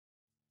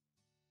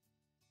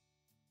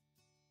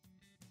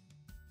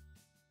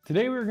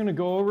Today we're going to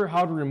go over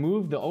how to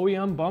remove the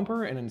OEM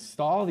bumper and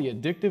install the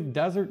Addictive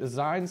Desert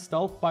Design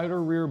Stealth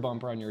Fighter rear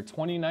bumper on your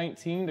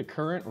 2019 to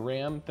current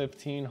Ram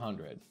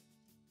 1500.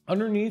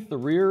 Underneath the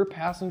rear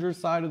passenger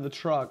side of the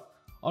truck,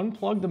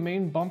 unplug the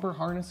main bumper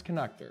harness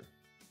connector.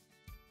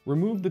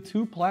 Remove the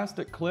two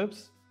plastic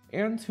clips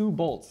and two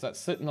bolts that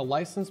sit in the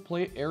license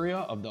plate area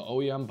of the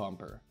OEM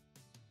bumper.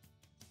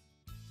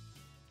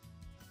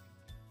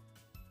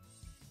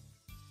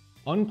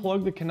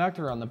 Unplug the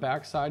connector on the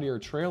back side of your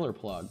trailer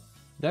plug.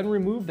 Then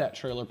remove that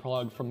trailer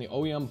plug from the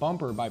OEM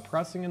bumper by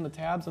pressing in the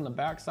tabs on the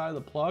back side of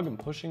the plug and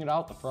pushing it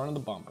out the front of the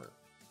bumper.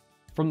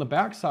 From the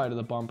back side of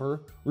the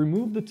bumper,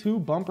 remove the two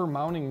bumper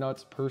mounting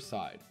nuts per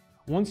side.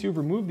 Once you've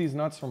removed these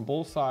nuts from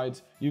both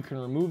sides, you can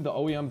remove the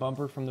OEM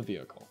bumper from the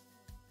vehicle.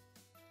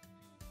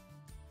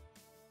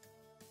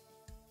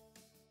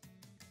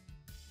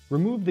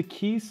 Remove the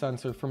key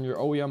sensor from your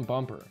OEM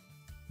bumper.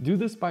 Do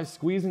this by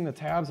squeezing the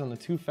tabs on the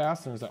two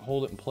fasteners that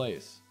hold it in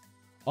place.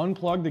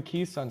 Unplug the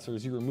key sensor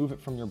as you remove it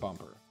from your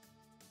bumper.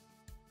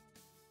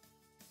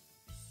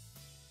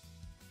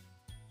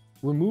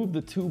 Remove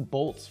the two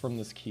bolts from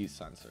this key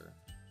sensor.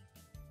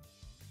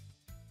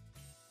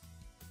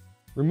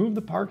 Remove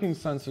the parking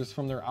sensors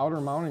from their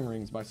outer mounting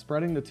rings by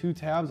spreading the two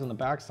tabs on the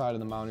back side of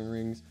the mounting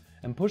rings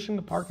and pushing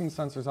the parking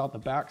sensors out the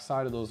back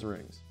side of those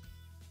rings.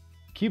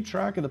 Keep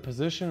track of the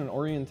position and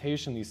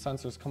orientation these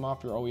sensors come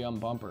off your OEM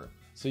bumper,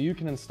 so you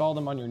can install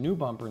them on your new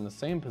bumper in the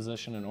same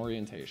position and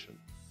orientation.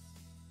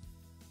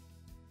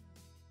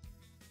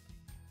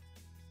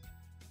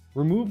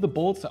 Remove the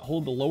bolts that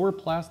hold the lower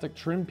plastic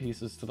trim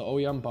pieces to the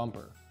OEM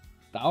bumper.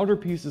 The outer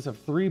pieces have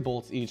 3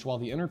 bolts each, while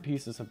the inner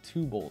pieces have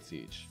 2 bolts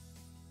each.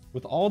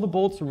 With all the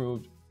bolts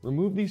removed,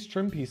 remove these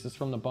trim pieces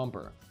from the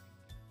bumper.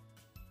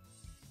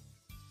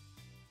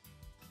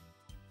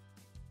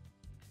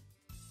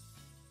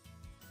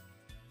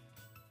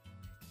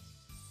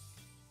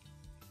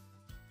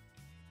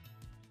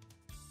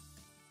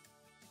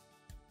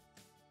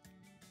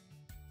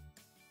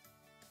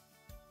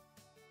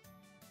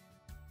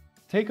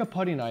 Take a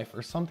putty knife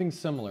or something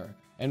similar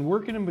and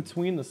work it in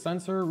between the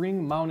sensor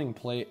ring mounting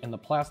plate and the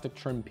plastic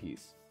trim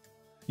piece.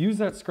 Use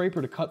that scraper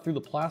to cut through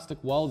the plastic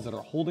welds that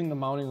are holding the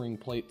mounting ring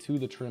plate to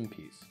the trim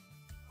piece.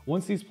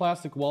 Once these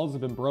plastic welds have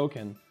been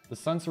broken, the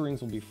sensor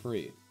rings will be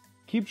free.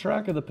 Keep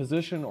track of the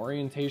position and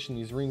orientation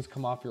these rings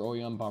come off your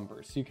OEM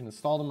bumper so you can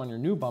install them on your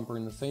new bumper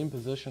in the same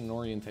position and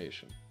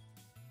orientation.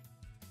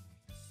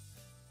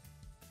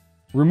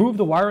 Remove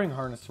the wiring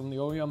harness from the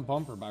OEM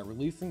bumper by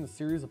releasing the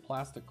series of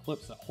plastic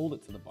clips that hold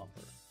it to the bumper.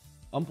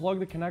 Unplug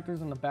the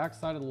connectors on the back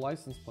side of the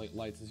license plate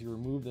lights as you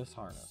remove this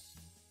harness.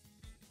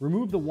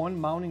 Remove the one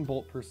mounting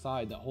bolt per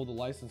side that hold the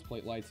license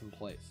plate lights in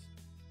place.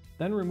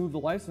 Then remove the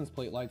license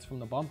plate lights from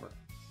the bumper.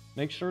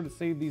 Make sure to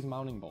save these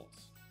mounting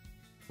bolts.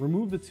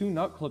 Remove the two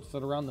nut clips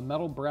that are on the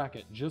metal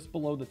bracket just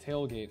below the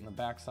tailgate in the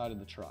back side of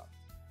the truck.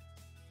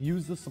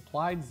 Use the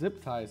supplied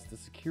zip ties to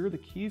secure the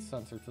key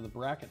sensor to the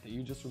bracket that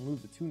you just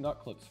removed the two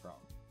nut clips from.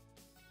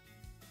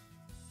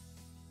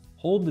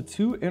 Hold the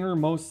two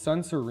innermost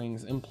sensor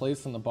rings in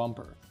place on the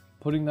bumper,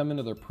 putting them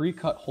into their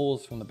pre-cut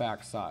holes from the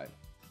back side.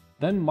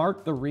 Then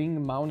mark the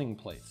ring mounting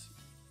plates.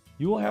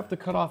 You will have to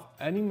cut off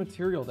any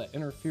material that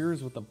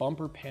interferes with the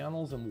bumper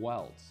panels and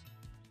welds.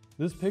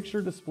 This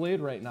picture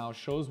displayed right now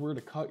shows where to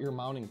cut your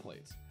mounting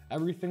plates.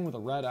 Everything with a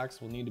red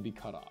X will need to be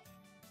cut off.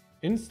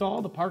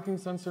 Install the parking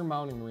sensor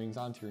mounting rings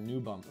onto your new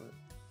bumper.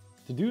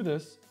 To do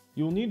this,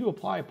 you will need to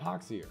apply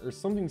epoxy or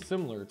something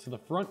similar to the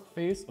front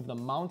face of the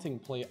mounting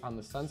plate on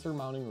the sensor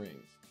mounting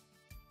rings.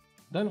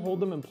 Then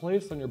hold them in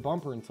place on your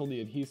bumper until the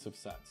adhesive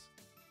sets.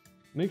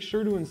 Make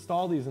sure to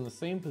install these in the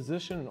same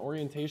position and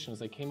orientation as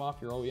they came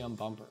off your OEM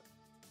bumper.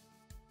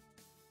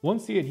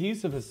 Once the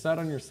adhesive is set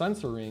on your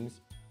sensor rings,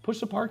 push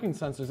the parking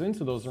sensors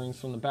into those rings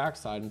from the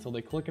backside until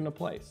they click into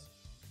place.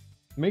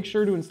 Make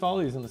sure to install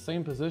these in the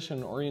same position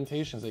and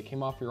orientation as they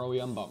came off your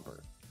OEM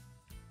bumper.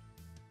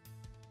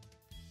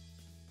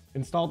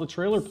 Install the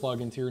trailer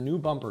plug into your new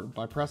bumper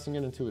by pressing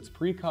it into its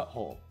pre-cut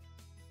hole.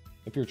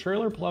 If your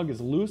trailer plug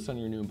is loose on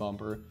your new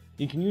bumper,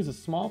 you can use a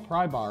small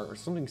pry bar or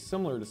something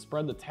similar to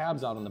spread the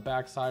tabs out on the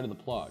back side of the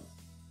plug.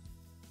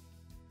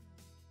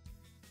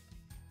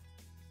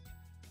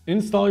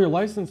 Install your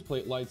license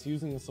plate lights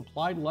using the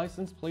supplied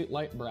license plate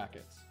light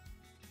brackets.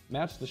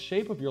 Match the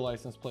shape of your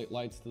license plate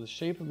lights to the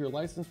shape of your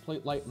license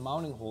plate light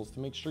mounting holes to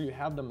make sure you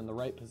have them in the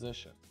right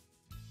position.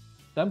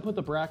 Then put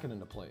the bracket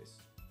into place.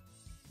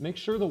 Make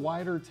sure the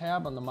wider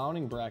tab on the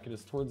mounting bracket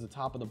is towards the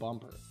top of the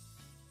bumper.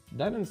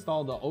 Then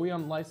install the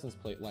OEM license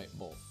plate light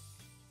bolt.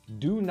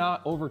 Do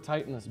not over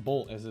tighten this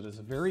bolt as it is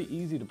very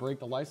easy to break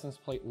the license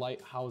plate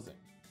light housing.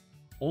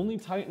 Only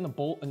tighten the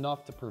bolt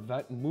enough to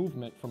prevent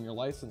movement from your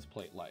license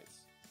plate lights.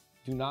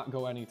 Do not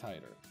go any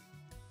tighter.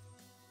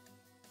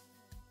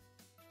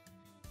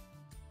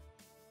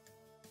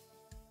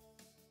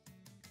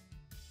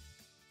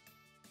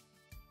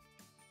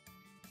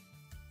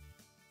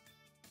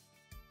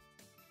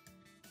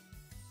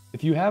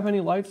 If you have any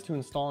lights to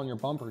install on your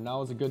bumper,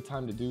 now is a good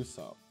time to do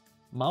so.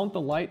 Mount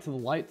the light to the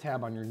light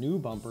tab on your new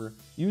bumper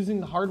using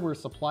the hardware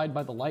supplied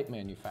by the light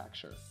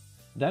manufacturer.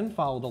 Then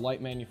follow the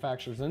light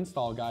manufacturer's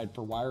install guide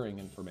for wiring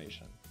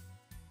information.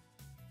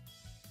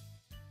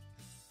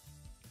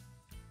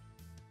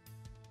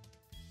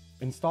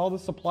 Install the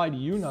supplied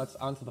U-nuts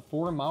onto the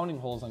 4 mounting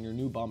holes on your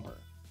new bumper.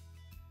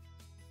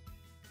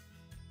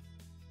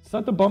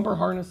 Set the bumper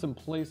harness in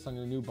place on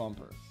your new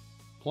bumper.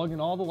 Plug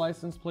in all the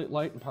license plate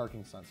light and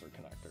parking sensor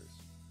connectors.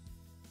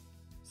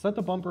 Set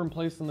the bumper in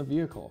place in the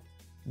vehicle.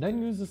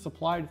 Then use the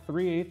supplied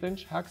 3/8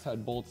 inch hex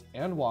head bolts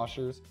and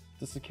washers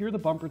to secure the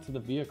bumper to the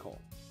vehicle.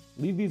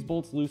 Leave these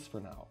bolts loose for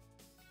now.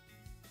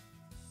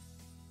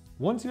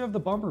 Once you have the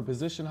bumper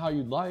positioned how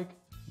you'd like,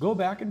 go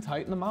back and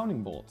tighten the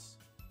mounting bolts.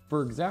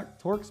 For exact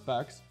torque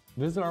specs,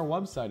 visit our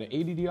website at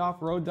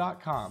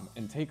 @offroad.com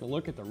and take a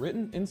look at the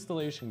written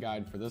installation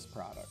guide for this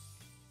product.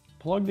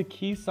 Plug the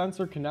key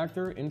sensor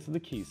connector into the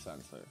key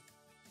sensor.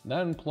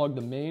 Then plug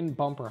the main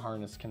bumper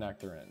harness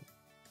connector in.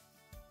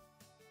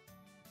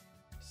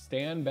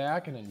 Stand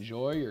back and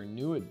enjoy your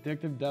new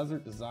Addictive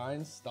Desert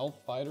Design Stealth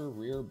Fighter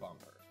rear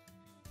bumper.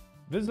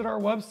 Visit our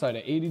website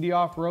at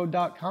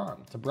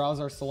 @offroad.com to browse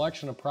our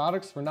selection of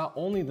products for not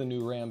only the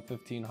new Ram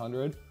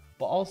 1500,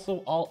 but also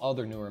all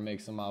other newer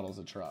makes and models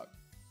of truck.